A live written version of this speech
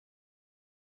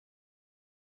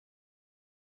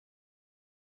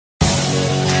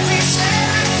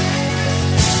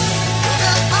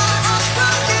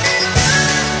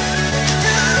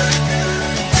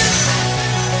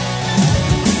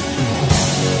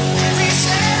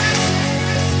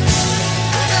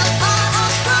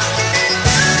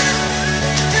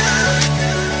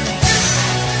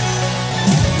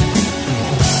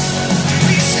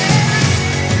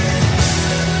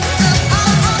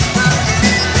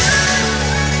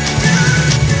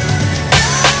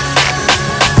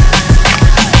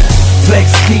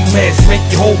ski mask make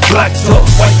your whole block up.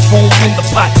 White foam in the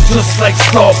pot, just like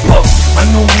Stomper. My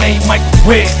new name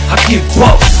microwave, I get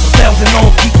bucks. 1,000 on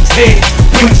people's head,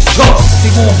 Prince Chucks.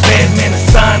 They want bad man to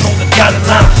sign on the dotted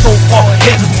line. So far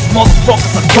ahead of these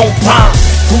motherfuckers, I don't rhyme.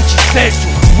 Gucci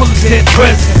statue, Will's head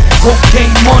president.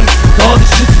 Cocaine money, the other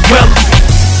shit's relevant.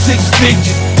 6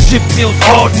 figures, shit feels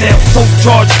hard now. So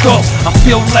charged up, I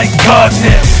feel like God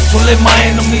now. So let my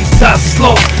enemies die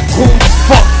slow. Cool the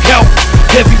fuck out,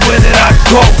 everywhere that I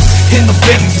go. In the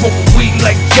belly, smoking weed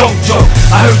like JoJo.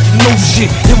 I heard the new shit,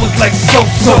 it was like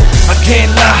so-so. I can't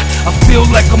lie, I feel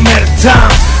like I'm at a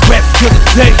time. Rap till the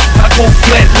day, I go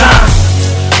flatline.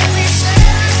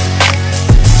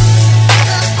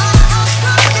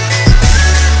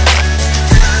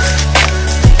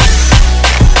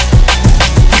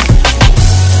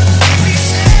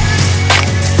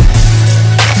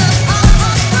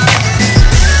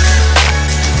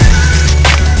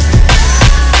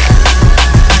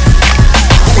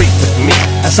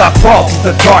 As I crawl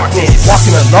through the darkness,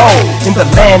 walking alone in the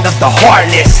land of the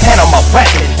heartless. Hand on my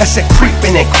weapon, that's it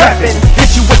creeping and creeping.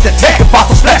 Hit you with the tech,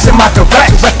 bottle splash in my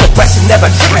direction. Rest the West and never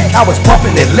trick, I was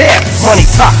bumping and live. Money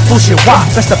talk, bullshit walk,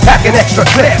 best to pack an extra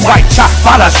clip. White chop,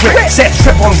 follow strip, set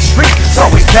trip on the street. It's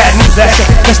always bad news, that's it,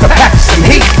 best to pack some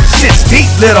heat. Shit's deep,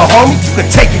 little homie, you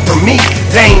can take it from me.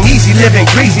 It ain't easy living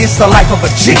greasy, it's the life of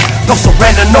a G. No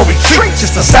surrender, no retreat,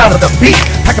 just the sound of the beat.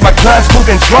 Packing my guns,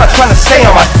 moving drugs, trying to stay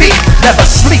on my feet. Never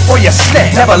sleep or you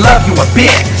slip, never love you a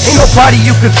bit. Ain't nobody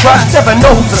you can trust, never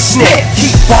know who's a snitch.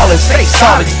 Keep falling, stay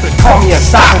solid, you can call me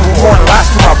unstoppable.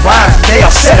 Immortalized through my rhymes, they all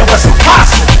said it was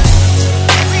impossible.